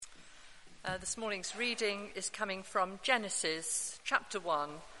This morning's reading is coming from Genesis chapter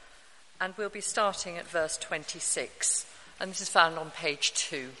 1, and we'll be starting at verse 26, and this is found on page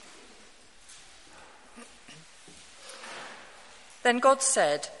 2. Then God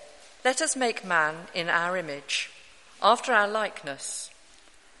said, "Let us make man in our image, after our likeness,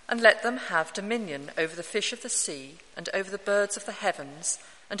 and let them have dominion over the fish of the sea, and over the birds of the heavens,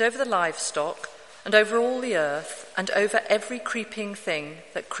 and over the livestock, and over all the earth, and over every creeping thing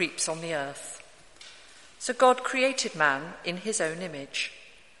that creeps on the earth." So God created man in his own image.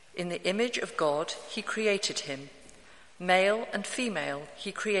 In the image of God he created him. Male and female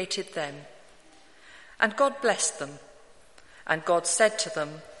he created them. And God blessed them. And God said to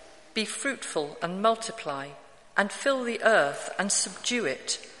them, "Be fruitful and multiply, and fill the earth and subdue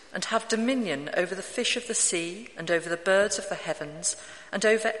it, and have dominion over the fish of the sea, and over the birds of the heavens, and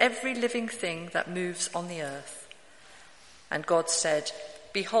over every living thing that moves on the earth." And God said,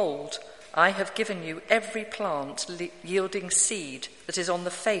 "Behold, I have given you every plant yielding seed that is on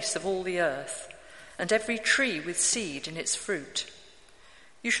the face of all the earth, and every tree with seed in its fruit.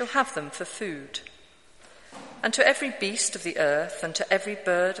 You shall have them for food. And to every beast of the earth, and to every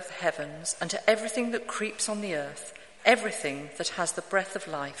bird of the heavens, and to everything that creeps on the earth, everything that has the breath of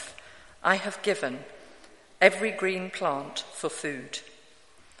life, I have given every green plant for food."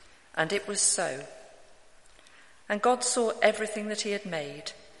 And it was so. And God saw everything that he had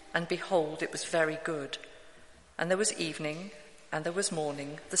made, and behold, it was very good. And there was evening, and there was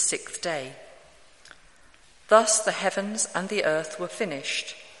morning, the sixth day. Thus the heavens and the earth were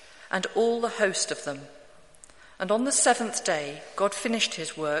finished, and all the host of them. And on the seventh day God finished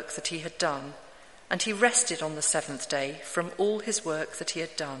his work that he had done, and he rested on the seventh day from all his work that he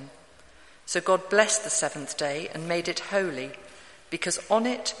had done. So God blessed the seventh day and made it holy, because on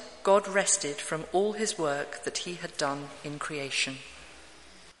it God rested from all his work that he had done in creation.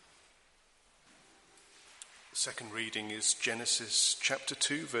 The second reading is Genesis chapter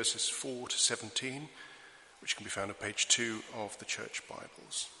 2, verses 4 to 17, which can be found on page 2 of the Church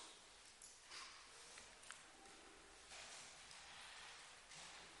Bibles.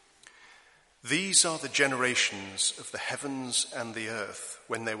 These are the generations of the heavens and the earth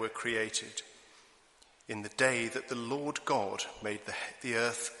when they were created, in the day that the Lord God made the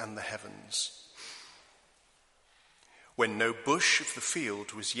earth and the heavens. When no bush of the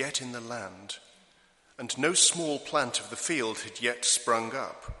field was yet in the land, and no small plant of the field had yet sprung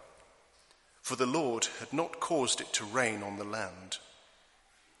up, for the Lord had not caused it to rain on the land,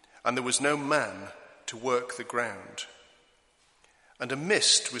 and there was no man to work the ground. And a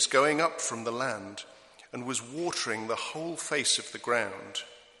mist was going up from the land, and was watering the whole face of the ground.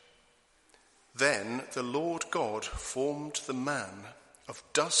 Then the Lord God formed the man of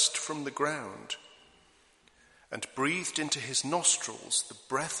dust from the ground, and breathed into his nostrils the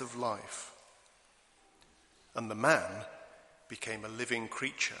breath of life. And the man became a living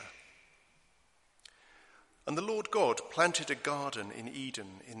creature. And the Lord God planted a garden in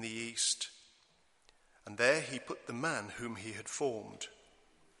Eden in the east, and there he put the man whom he had formed.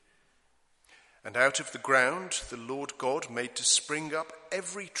 And out of the ground the Lord God made to spring up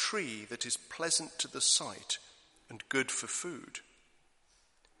every tree that is pleasant to the sight and good for food.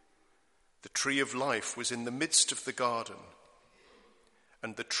 The tree of life was in the midst of the garden,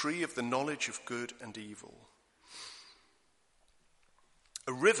 and the tree of the knowledge of good and evil.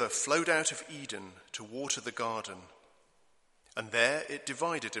 A river flowed out of Eden to water the garden, and there it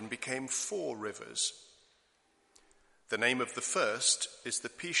divided and became 4 rivers. The name of the first is the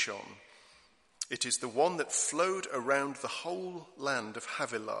Pishon. It is the one that flowed around the whole land of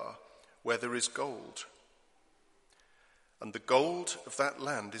Havilah, where there is gold. And the gold of that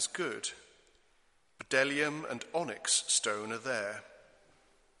land is good. Bdellium and onyx stone are there.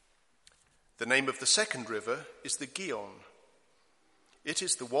 The name of the second river is the Gihon. It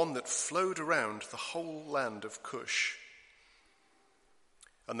is the one that flowed around the whole land of Cush.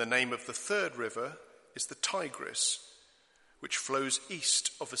 And the name of the third river is the Tigris, which flows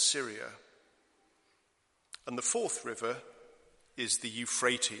east of Assyria. And the fourth river is the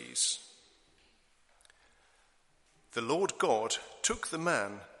Euphrates. The Lord God took the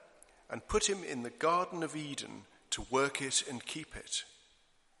man and put him in the Garden of Eden to work it and keep it.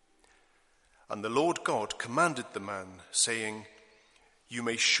 And the Lord God commanded the man, saying, "You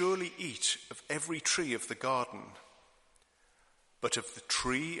may surely eat of every tree of the garden, but of the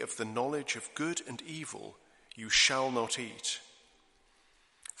tree of the knowledge of good and evil you shall not eat.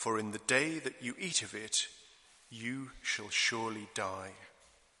 For in the day that you eat of it, you shall surely die."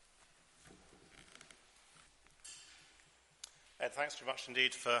 Ed, thanks very much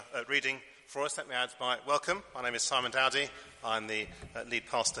indeed for reading for us, let me add my welcome. My name is Simon Dowdy. I'm the lead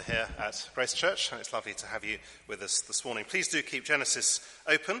pastor here at Grace Church, and it's lovely to have you with us this morning. Please do keep Genesis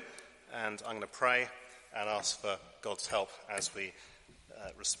open, and I'm going to pray and ask for God's help as we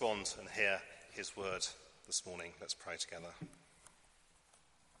respond and hear his word this morning. Let's pray together.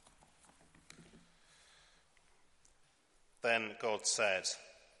 Then God said,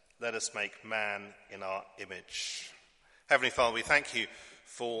 "Let us make man in our image." Heavenly Father, we thank you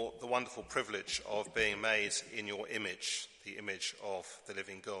for the wonderful privilege of being made in your image, the image of the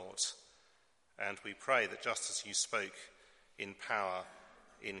living God. And we pray that just as you spoke in power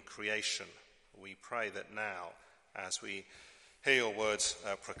in creation, we pray that now, as we hear your word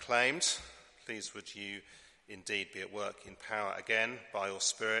proclaimed, please would you indeed be at work in power again by your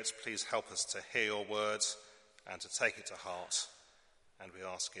Spirit. Please help us to hear your word and to take it to heart. And we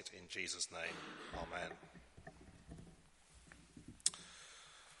ask it in Jesus' name. Amen.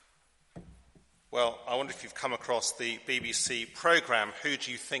 Well, I wonder if you've come across the BBC programme, Who Do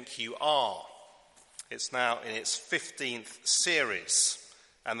You Think You Are? It's now in its 15th series.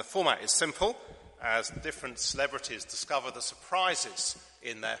 And the format is simple, as different celebrities discover the surprises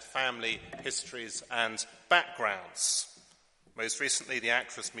in their family histories and backgrounds. Most recently, the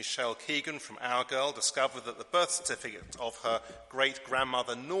actress Michelle Keegan from Our Girl discovered that the birth certificate of her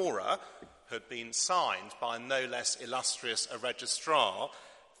great-grandmother Nora had been signed by no less illustrious a registrar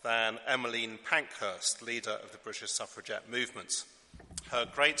than Emmeline Pankhurst, leader of the British suffragette movement. Her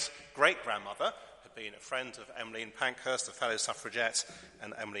great-great-grandmother had been a friend of Emmeline Pankhurst, a fellow suffragette,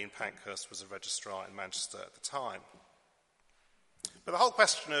 and Emmeline Pankhurst was a registrar in Manchester at the time. But the whole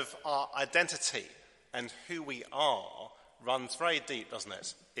question of our identity and who we are runs very deep, doesn't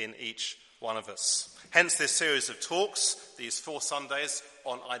it, in each one of us. Hence this series of talks, these 4 Sundays,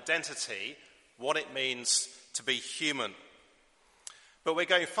 on identity, what it means to be human. But we're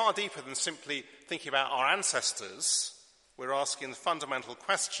going far deeper than simply thinking about our ancestors. We're asking the fundamental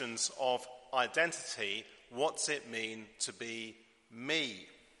questions of identity. What's it mean to be me?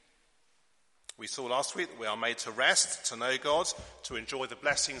 We saw last week that we are made to rest, to know God, to enjoy the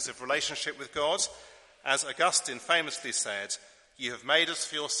blessings of relationship with God. As Augustine famously said, "You have made us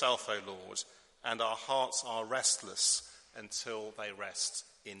for yourself, O Lord, and our hearts are restless until they rest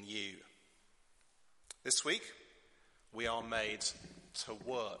in you." This week, we are made to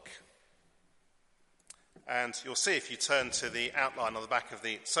work. And you'll see if you turn to the outline on the back of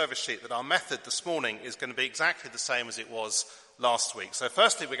the service sheet that our method this morning is going to be exactly the same as it was last week. So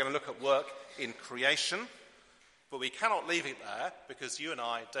firstly, we're going to look at work in creation, but we cannot leave it there because you and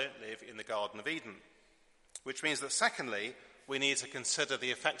I don't live in the Garden of Eden. Which means that secondly, we need to consider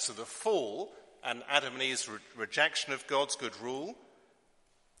the effects of the fall and Adam and Eve's rejection of God's good rule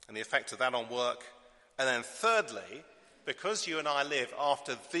and the effect of that on work. And then thirdly, because you and I live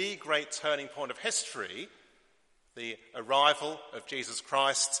after the great turning point of history, the arrival of Jesus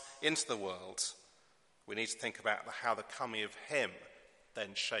Christ into the world, we need to think about how the coming of him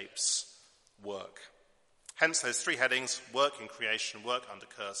then shapes work. Hence those 3 headings: work in creation, work under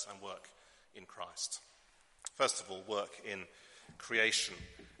curse, and work in Christ. First of all, work in creation.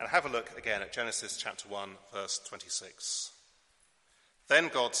 And have a look again at Genesis chapter 1, verse 26. Then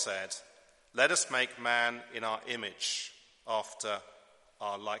God said, "Let us make man in our image, after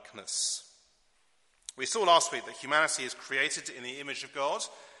our likeness." We saw last week that humanity is created in the image of God,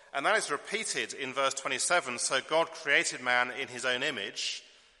 and that is repeated in verse 27. So God created man in his own image.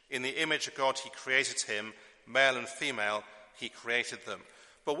 In the image of God he created him, male and female he created them.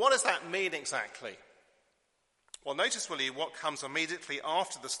 But what does that mean exactly? Well, notice, will you, what comes immediately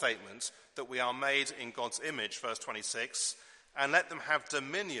after the statement that we are made in God's image, verse 26, and let them have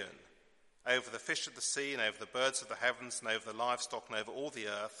dominion over the fish of the sea and over the birds of the heavens and over the livestock and over all the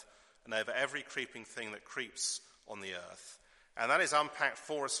earth and over every creeping thing that creeps on the earth. And that is unpacked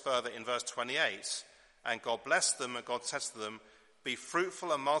for us further in verse 28. And God blessed them, and God said to them, "Be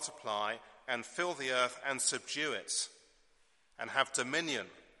fruitful and multiply and fill the earth and subdue it and have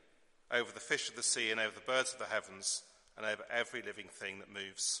dominion over the fish of the sea and over the birds of the heavens and over every living thing that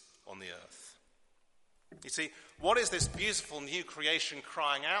moves on the earth." You see, what is this beautiful new creation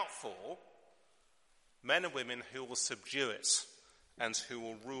crying out for? Men and women who will subdue it and who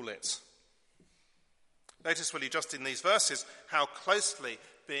will rule it. Notice, will you, just in these verses, how closely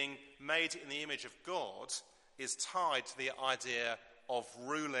being made in the image of God is tied to the idea of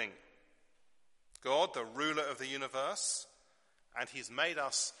ruling. God, the ruler of the universe, and he's made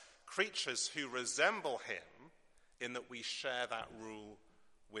us creatures who resemble him in that we share that rule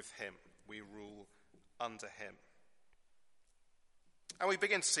with him. We rule under him. And we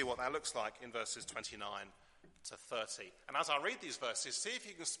begin to see what that looks like in verses 29 to 30. And as I read these verses, see if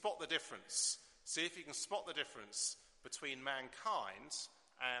you can spot the difference. See if you can spot the difference between mankind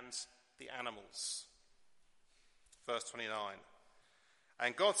and the animals. Verse 29.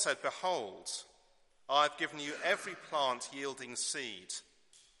 And God said, behold, I have given you every plant yielding seed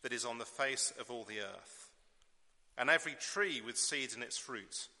that is on the face of all the earth, and every tree with seed in its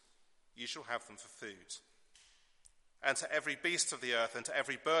fruit. You shall have them for food. And to every beast of the earth, and to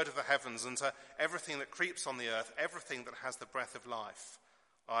every bird of the heavens, and to everything that creeps on the earth, everything that has the breath of life,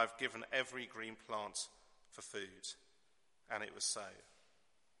 I have given every green plant for food. And it was so.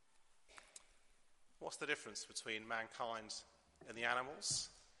 What's the difference between mankind and the animals?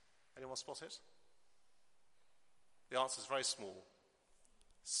 Anyone spot it? The answer is very small.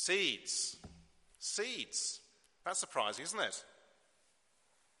 Seeds. Seeds. That's surprising, isn't it?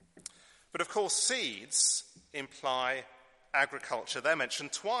 But of course, seeds imply agriculture. They're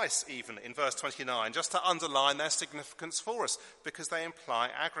mentioned twice even in verse 29, just to underline their significance for us, because they imply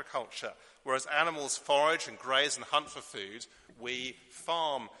agriculture. Whereas animals forage and graze and hunt for food, we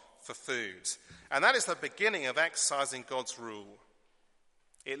farm for food. And that is the beginning of exercising God's rule.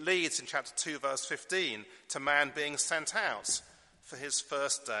 It leads in chapter 2, verse 15, to man being sent out for his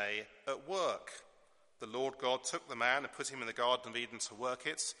first day at work. The Lord God took the man and put him in the Garden of Eden to work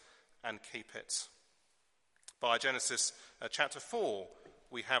it and keep it. By Genesis chapter 4,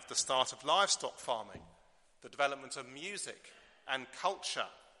 we have the start of livestock farming, the development of music and culture,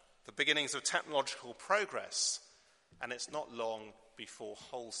 the beginnings of technological progress, and it's not long before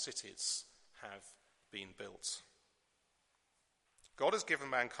whole cities have been built. God has given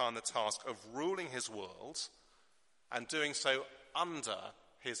mankind the task of ruling his world and doing so under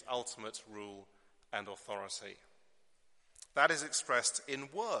his ultimate rule and authority. That is expressed in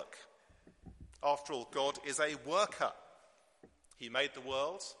work. After all, God is a worker. He made the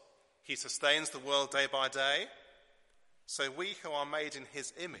world. He sustains the world day by day. So we who are made in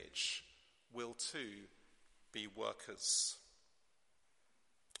his image will too be workers.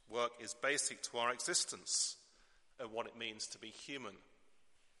 Work is basic to our existence and what it means to be human.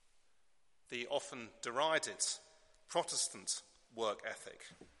 The often derided Protestant work ethic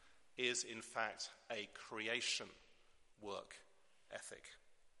is in fact a creation work ethic.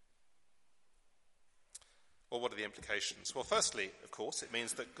 Well, what are the implications? Well, firstly, of course, it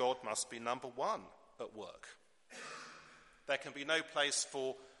means that God must be number one at work. There can be no place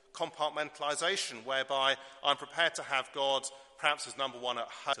for compartmentalization whereby I'm prepared to have God perhaps as number one at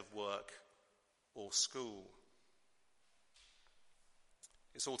home of work or school.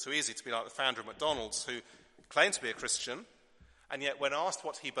 It's all too easy to be like the founder of McDonald's, who claimed to be a Christian, and yet when asked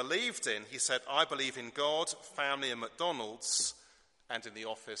what he believed in, he said, I believe in God, family and McDonald's, and in the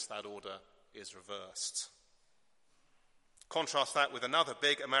office that order is reversed. Contrast that with another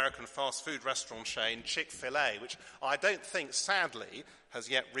big American fast food restaurant chain, Chick-fil-A, which I don't think, sadly, has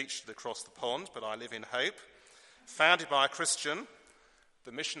yet reached across the pond, but I live in hope. Founded by a Christian,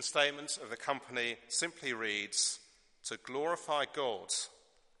 the mission statement of the company simply reads, to glorify God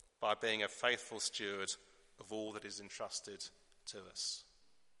by being a faithful steward of all that is entrusted to us.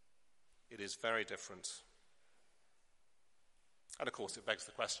 It is very different. And of course, it begs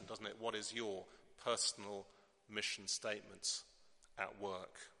the question, doesn't it? What is your personal mission statement at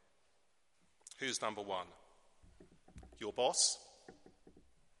work? Who's number one? Your boss?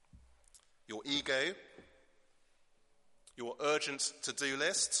 Your ego? Your urgent to-do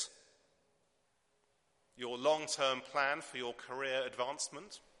list? Your long-term plan for your career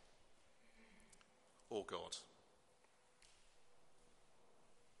advancement? Or God?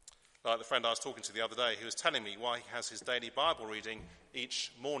 Like the friend I was talking to the other day, he was telling me why he has his daily Bible reading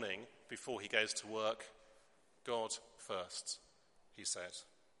each morning before he goes to work. God first, he said.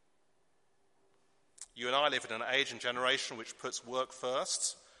 You and I live in an age and generation which puts work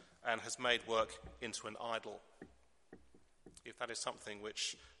first and has made work into an idol. If that is something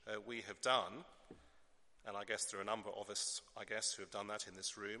which we have done, and I guess there are a number of us, who have done that in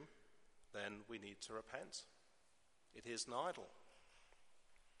this room, then we need to repent. It is an idol.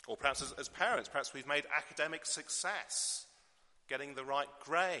 Or perhaps as parents, perhaps we've made academic success, getting the right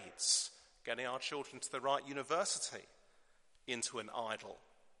grades, getting our children to the right university, into an idol.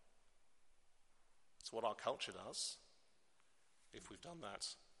 It's what our culture does. If we've done that,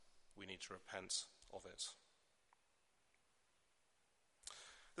 we need to repent of it.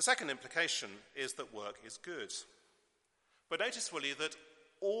 The second implication is that work is good. But notice, will you, that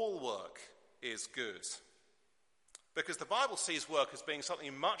all work is good. Because the Bible sees work as being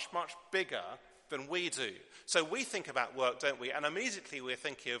something much, much bigger than we do. So we think about work, don't we? And immediately we're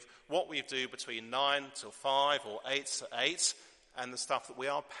thinking of what we do between 9 till 5 or 8 to 8 and the stuff that we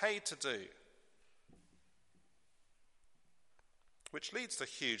are paid to do. which leads to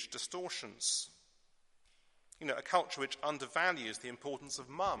huge distortions. A culture which undervalues the importance of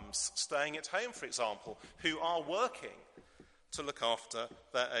mums staying at home, for example, who are working to look after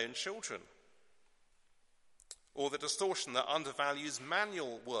their own children. Or the distortion that undervalues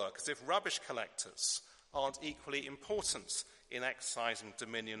manual work, as if rubbish collectors aren't equally important in exercising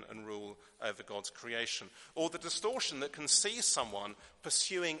dominion and rule over God's creation. Or the distortion that can see someone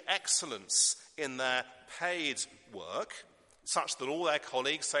pursuing excellence in their paid work, such that all their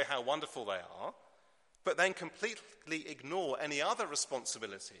colleagues say how wonderful they are, but then completely ignore any other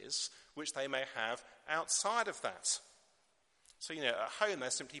responsibilities which they may have outside of that. So, at home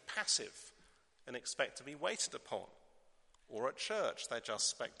they're simply passive and expect to be waited upon. Or at church they're just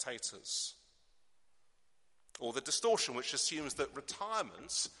spectators. Or the distortion which assumes that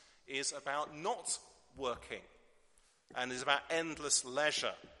retirement is about not working and is about endless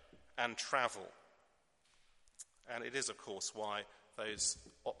leisure and travel. And it is, of course, why those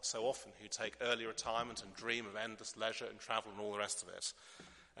so often who take early retirement and dream of endless leisure and travel and all the rest of it,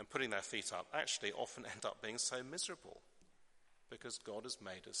 and putting their feet up, actually often end up being so miserable, because God has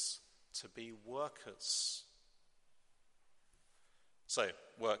made us to be workers. So,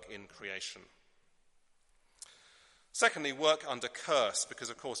 work in creation. Secondly, work under curse, because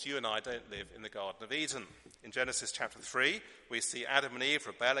of course you and I don't live in the Garden of Eden. In Genesis chapter 3, we see Adam and Eve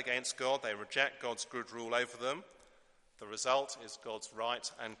rebel against God. They reject God's good rule over them. The result is God's right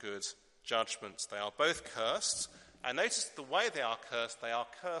and good judgment. They are both cursed. And notice the way they are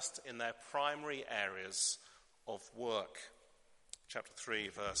cursed in their primary areas of work. Chapter 3,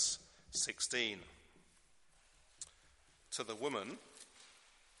 verse 16. To the woman,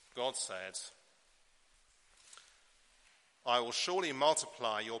 God said, I will surely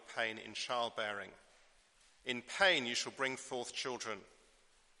multiply your pain in childbearing. In pain you shall bring forth children.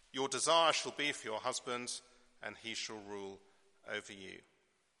 Your desire shall be for your husband, and he shall rule over you.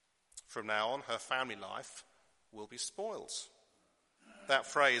 From now on, her family life will be spoiled. That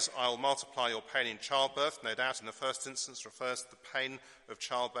phrase, I will multiply your pain in childbirth, no doubt in the first instance refers to the pain of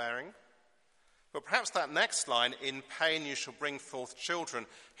childbearing. But perhaps that next line, in pain you shall bring forth children,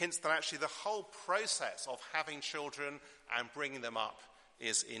 hints that actually the whole process of having children and bringing them up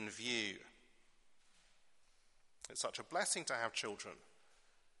is in view. It's such a blessing to have children,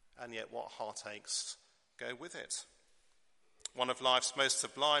 and yet what heartaches go with it. One of life's most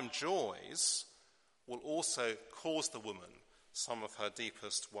sublime joys will also cause the woman some of her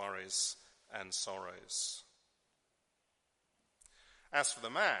deepest worries and sorrows. As for the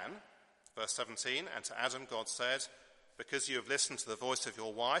man, verse 17, and to Adam God said, because you have listened to the voice of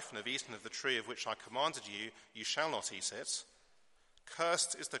your wife and have eaten of the tree of which I commanded you, you shall not eat it.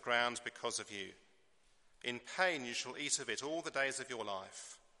 Cursed is the ground because of you. In pain you shall eat of it all the days of your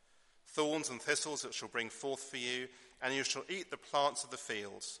life. Thorns and thistles it shall bring forth for you, and you shall eat the plants of the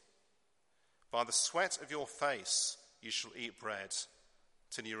field. By the sweat of your face you shall eat bread,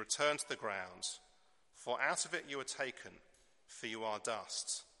 till you return to the ground. For out of it you are taken, for you are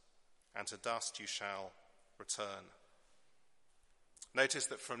dust, and to dust you shall return. Notice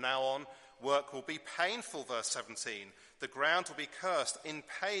that from now on, work will be painful, verse 17. The ground will be cursed. In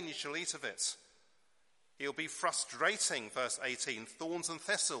pain you shall eat of it. It will be frustrating, verse 18. Thorns and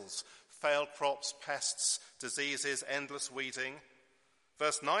thistles, failed crops, pests, diseases, endless weeding.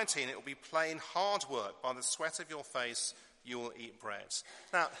 Verse 19, it will be plain hard work. By the sweat of your face you will eat bread.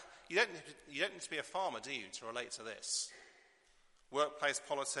 Now, you don't need to be a farmer, do you, to relate to this? Workplace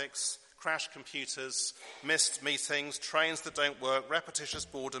politics, crashed computers, missed meetings, trains that don't work, repetitious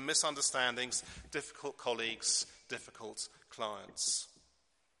boredom, misunderstandings, difficult colleagues, difficult clients.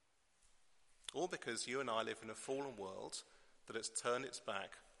 All because you and I live in a fallen world that has turned its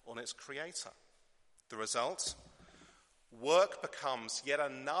back on its creator. The result? Work becomes yet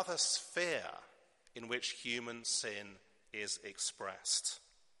another sphere in which human sin is expressed,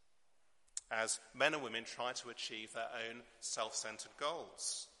 as men and women try to achieve their own self-centered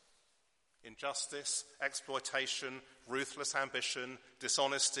goals. Injustice, exploitation, ruthless ambition,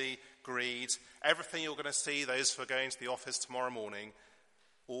 dishonesty, greed, everything you're going to see, those who are going to the office tomorrow morning,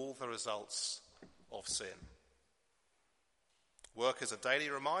 all the results of sin. Work is a daily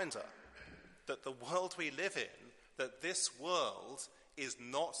reminder that the world we live in, that this world is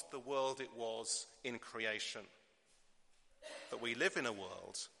not the world it was in creation. That we live in a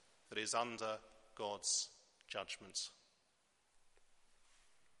world that is under God's judgment.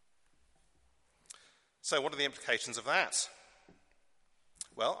 So what are the implications of that?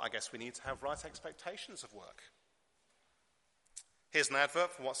 Well, I guess we need to have right expectations of work. Here's an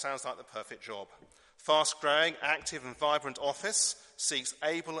advert for what sounds like the perfect job. Fast-growing, active and vibrant office seeks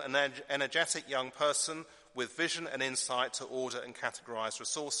able and energetic young person with vision and insight to order and categorize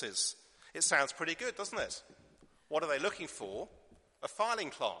resources. It sounds pretty good, doesn't it? What are they looking for? A filing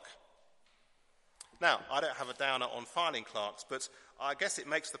clerk. Now, I don't have a downer on filing clerks, but I guess it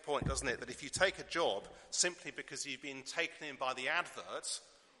makes the point, doesn't it, that if you take a job simply because you've been taken in by the advert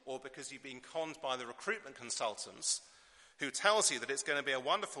or because you've been conned by the recruitment consultants who tells you that it's going to be a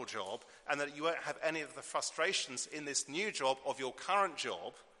wonderful job and that you won't have any of the frustrations in this new job of your current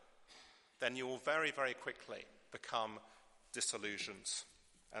job, then you will very, very quickly become disillusioned,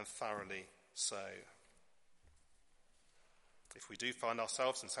 and thoroughly so. If we do find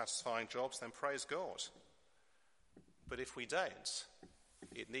ourselves in satisfying jobs, then praise God. But if we don't,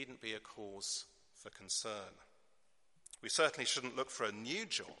 it needn't be a cause for concern. We certainly shouldn't look for a new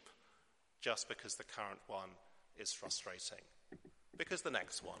job just because the current one is frustrating, because the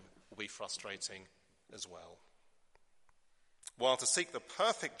next one will be frustrating as well. While to seek the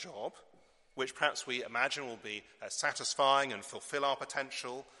perfect job, which perhaps we imagine will be satisfying and fulfill our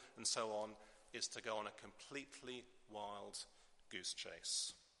potential and so on, is to go on a completely wild goose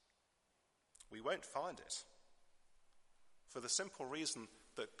chase. We won't find it, for the simple reason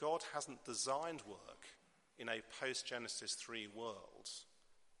that God hasn't designed work in a post-Genesis 3 world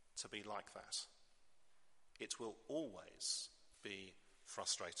to be like that. It will always be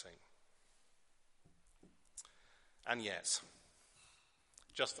frustrating. And yet,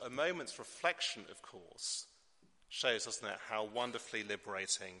 just a moment's reflection, of course, shows, doesn't it, how wonderfully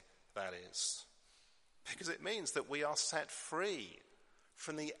liberating that is. Because it means that we are set free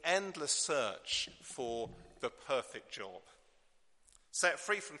from the endless search for the perfect job. Set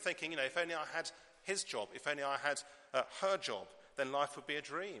free from thinking, if only I had his job, if only I had her job, then life would be a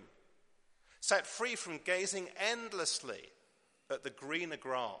dream. Set free from gazing endlessly at the greener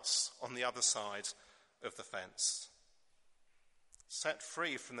grass on the other side of the fence. Set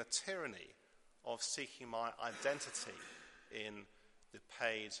free from the tyranny of seeking my identity in the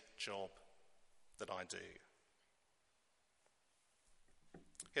paid job that I do.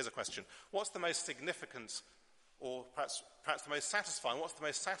 Here's a question. What's the most significant, or perhaps the most satisfying, what's the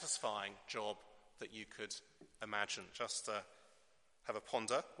most satisfying job that you could imagine? Just have a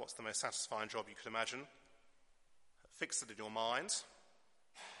ponder. What's the most satisfying job you could imagine? Fix it in your mind.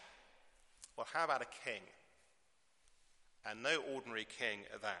 Well, how about a king? And no ordinary king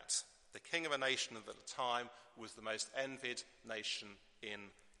at that. The king of a nation that at the time was the most envied nation in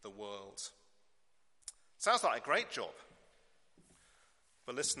the world. Sounds like a great job.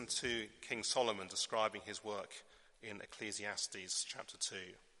 But listen to King Solomon describing his work in Ecclesiastes chapter 2.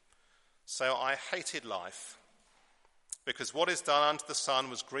 So I hated life, because what is done under the sun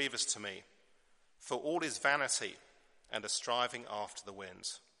was grievous to me, for all is vanity and a striving after the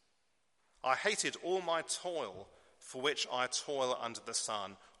wind. I hated all my toil, for which I toil under the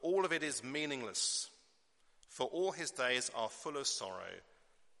sun. All of it is meaningless, for all his days are full of sorrow,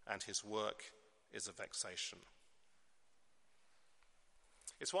 and his work is a vexation.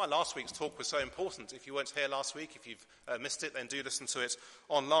 It's why last week's talk was so important. If you weren't here last week, if you've missed it, then do listen to it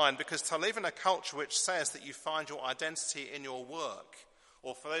online, because to live in a culture which says that you find your identity in your work,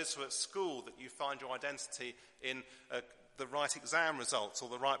 or for those who are at school, that you find your identity in the right exam results or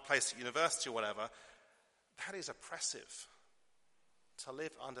the right place at university or whatever, that is oppressive. To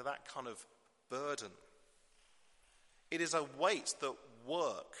live under that kind of burden. It is a weight that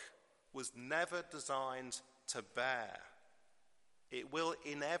work was never designed to bear. It will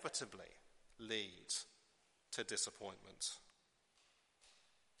inevitably lead to disappointment.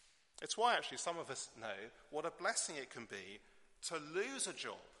 It's why actually some of us know what a blessing it can be to lose a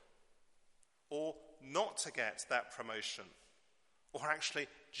job, or not to get that promotion, or actually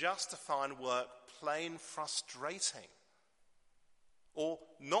just to find work plain frustrating, or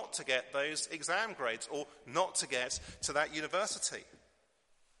not to get those exam grades, or not to get to that university.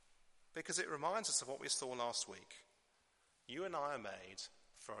 Because it reminds us of what we saw last week. You and I are made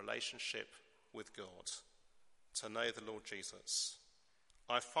for a relationship with God, to know the Lord Jesus.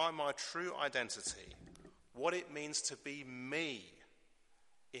 I find my true identity, what it means to be me,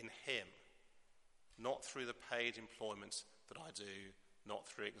 in him, not through the paid employment that I do, not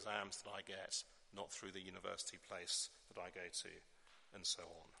through exams that I get, not through the university place that I go to, and so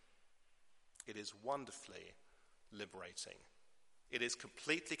on. It is wonderfully liberating. It is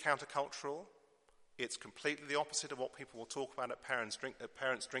completely countercultural. It's completely the opposite of what people will talk about at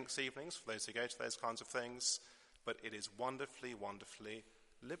parents' drinks evenings, for those who go to those kinds of things. But it is wonderfully, wonderfully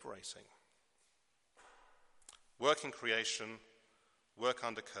liberating. Work in creation, work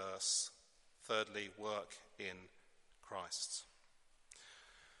under curse. Thirdly, work in Christ.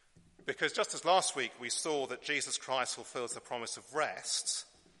 Because just as last week we saw that Jesus Christ fulfills the promise of rest,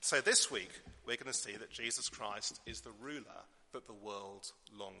 So this week, we're going to see that Jesus Christ is the ruler that the world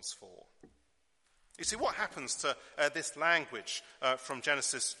longs for. You see, what happens to this language from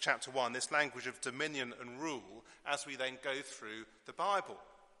Genesis chapter 1, this language of dominion and rule, as we then go through the Bible?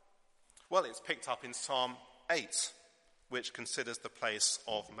 Well, it's picked up in Psalm 8, which considers the place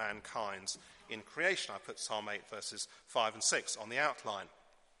of mankind in creation. I put Psalm 8 verses 5 and 6 on the outline.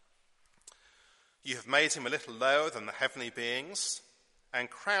 You have made him a little lower than the heavenly beings and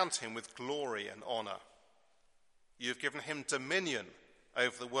crowned him with glory and honour. You have given him dominion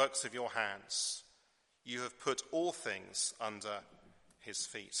over the works of your hands. You have put all things under his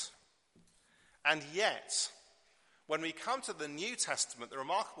feet. And yet, when we come to the New Testament, the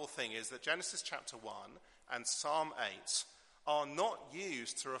remarkable thing is that Genesis chapter 1 and Psalm 8 are not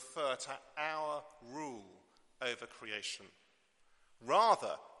used to refer to our rule over creation.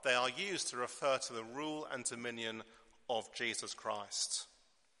 Rather, they are used to refer to the rule and dominion of Jesus Christ.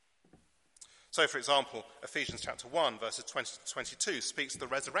 So, for example, Ephesians chapter 1, verses 20 to 22 speaks of the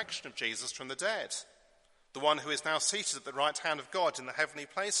resurrection of Jesus from the dead, the one who is now seated at the right hand of God in the heavenly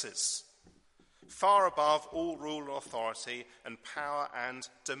places, far above all rule and authority and power and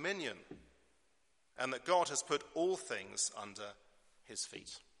dominion, and that God has put all things under his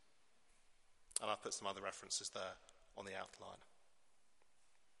feet. And I've put some other references there on the outline.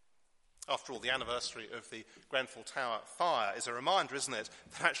 After all, the anniversary of the Grenfell Tower fire is a reminder, isn't it,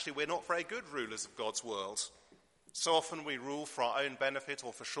 that actually we're not very good rulers of God's world. So often we rule for our own benefit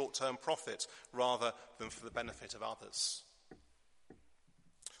or for short-term profit rather than for the benefit of others.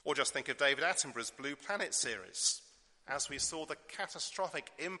 Or just think of David Attenborough's Blue Planet series, as we saw the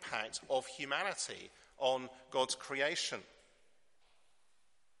catastrophic impact of humanity on God's creation.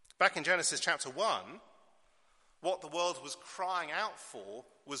 Back in Genesis chapter 1, what the world was crying out for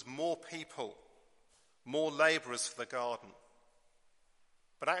was more people, more labourers for the garden.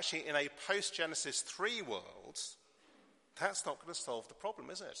 But actually, in a post-Genesis 3 world, that's not going to solve the problem,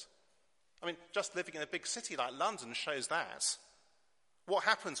 is it? I mean, just living in a big city like London shows that. What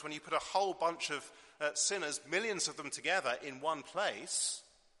happens when you put a whole bunch of sinners, millions of them together in one place?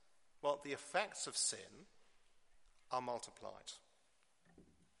 Well, the effects of sin are multiplied.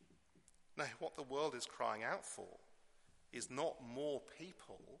 No, what the world is crying out for is not more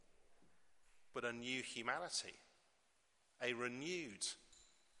people, but a new humanity, a renewed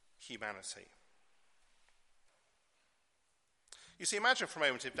humanity. You see, imagine for a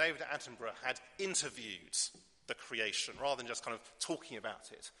moment if David Attenborough had interviewed the creation, rather than just kind of talking about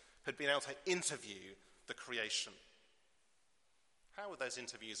it, had been able to interview the creation. How would those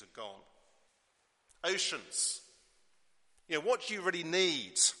interviews have gone? Oceans. What do you really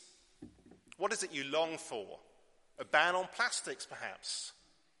need? What is it you long for? A ban on plastics, perhaps?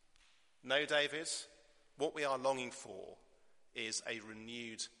 No, David. What we are longing for is a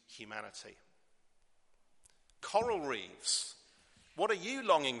renewed humanity. Coral reefs. What are you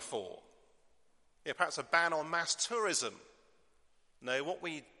longing for? Perhaps a ban on mass tourism. No, what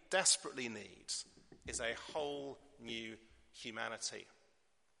we desperately need is a whole new humanity.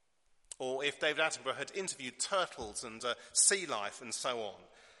 Or if David Attenborough had interviewed turtles and sea life and so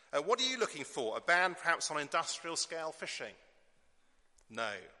on, what are you looking for? A ban perhaps on industrial scale fishing?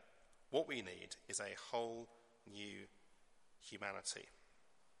 No, what we need is a whole new humanity.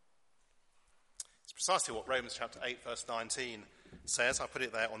 It's precisely what Romans chapter 8 verse 19 says. I put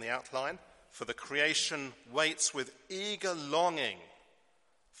it there on the outline. For the creation waits with eager longing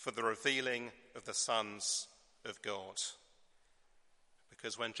for the revealing of the sons of God.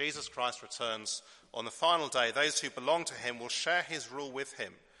 Because when Jesus Christ returns on the final day, those who belong to him will share his rule with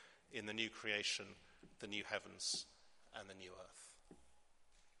him in the new creation, the new heavens and the new earth.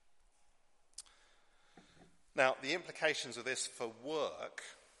 Now, the implications of this for work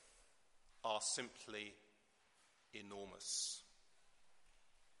are simply enormous.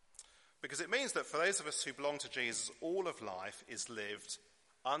 Because it means that for those of us who belong to Jesus, all of life is lived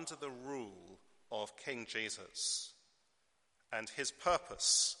under the rule of King Jesus. And his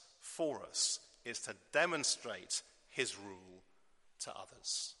purpose for us is to demonstrate his rule to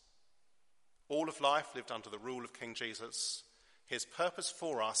others. All of life lived under the rule of King Jesus. His purpose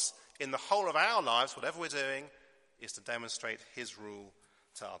for us in the whole of our lives, whatever we're doing, is to demonstrate his rule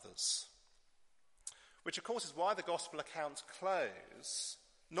to others. Which, of course, is why the gospel accounts close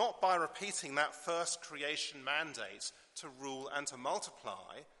not by repeating that first creation mandate to rule and to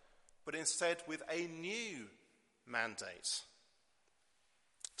multiply, but instead with a new mandate.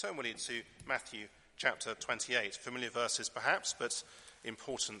 Turn with me to Matthew chapter 28. Familiar verses perhaps, but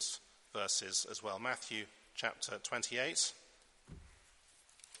important verses as well. Matthew chapter 28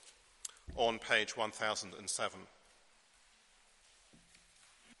 on page 1007.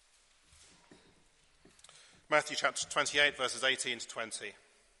 Matthew chapter 28, verses 18 to 20.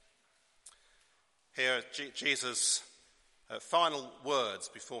 Here, Jesus' final words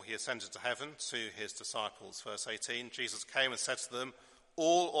before he ascended to heaven to his disciples. Verse 18, Jesus came and said to them,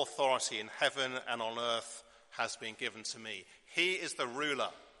 "All authority in heaven and on earth has been given to me." He is the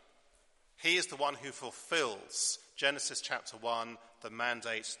ruler. He is the one who fulfills, Genesis chapter 1, the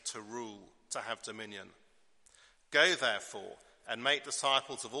mandate to rule, to have dominion. "Go, therefore, and make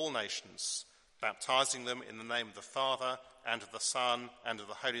disciples of all nations, baptizing them in the name of the Father and of the Son and of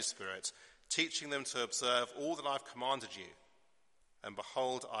the Holy Spirit, teaching them to observe all that I've commanded you. And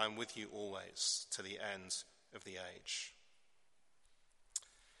behold, I am with you always to the end of the age."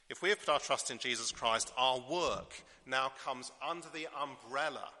 If we have put our trust in Jesus Christ, our work now comes under the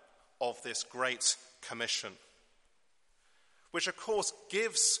umbrella of this great commission, which of course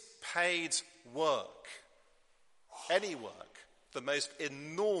gives paid work, any work, the most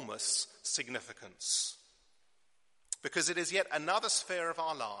enormous significance, because it is yet another sphere of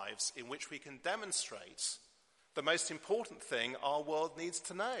our lives in which we can demonstrate the most important thing our world needs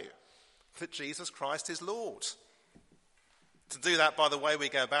to know, that Jesus Christ is Lord. To do that by the way we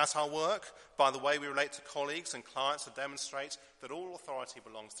go about our work, by the way we relate to colleagues and clients, to demonstrate that all authority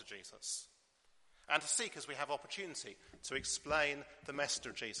belongs to Jesus. And to seek, as we have opportunity, to explain the message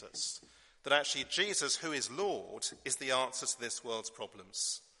of Jesus, that actually Jesus, who is Lord, is the answer to this world's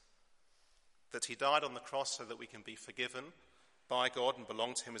problems. That he died on the cross so that we can be forgiven by God and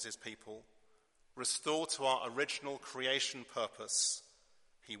belong to him as his people, restored to our original creation purpose.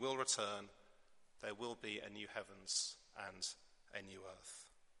 He will return. There will be a new heavens and a new earth.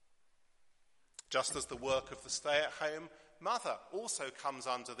 Just as the work of the stay-at-home mother also comes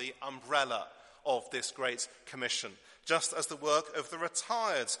under the umbrella of this great commission, just as the work of the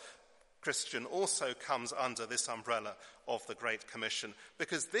retired Christian also comes under this umbrella of the Great Commission,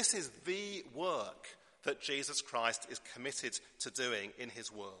 because this is the work that Jesus Christ is committed to doing in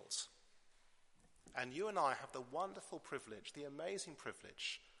his world. And you and I have the wonderful privilege, the amazing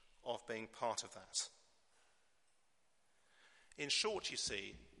privilege of being part of that. In short, you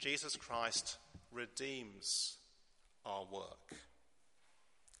see, Jesus Christ redeems our work.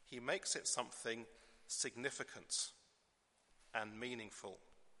 He makes it something significant and meaningful.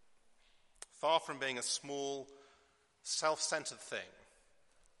 Far from being a small, self-centered thing,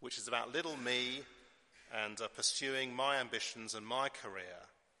 which is about little me and pursuing my ambitions and my career,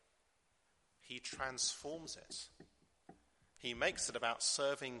 he transforms it. He makes it about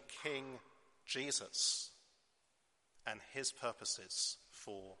serving King Jesus and his purposes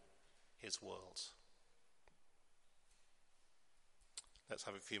for his world. Let's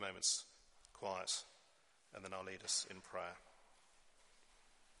have a few moments quiet, and then I'll lead us in prayer.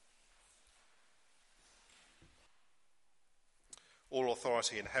 All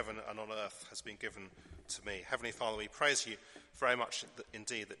authority in heaven and on earth has been given to me. Heavenly Father, we praise you very much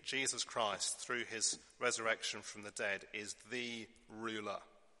indeed that Jesus Christ, through his resurrection from the dead, is the ruler,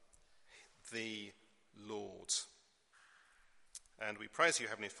 the Lord. And we praise you,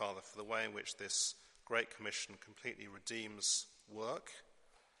 Heavenly Father, for the way in which this Great Commission completely redeems work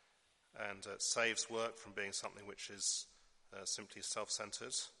and saves work from being something which is simply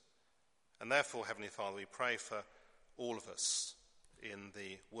self-centered. And therefore, Heavenly Father, we pray for all of us in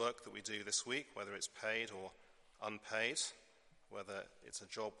the work that we do this week, whether it's paid or unpaid, whether it's a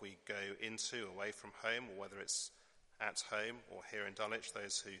job we go into away from home, or whether it's at home or here in Dulwich,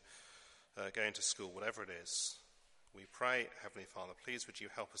 those who go into school, whatever it is. We pray, Heavenly Father, please would you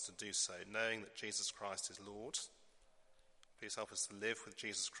help us to do so, knowing that Jesus Christ is Lord. Please help us to live with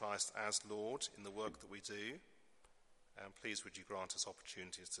Jesus Christ as Lord in the work that we do. And please would you grant us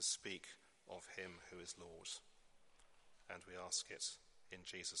opportunities to speak of him who is Lord. And we ask it in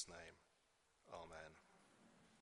Jesus' name. Amen.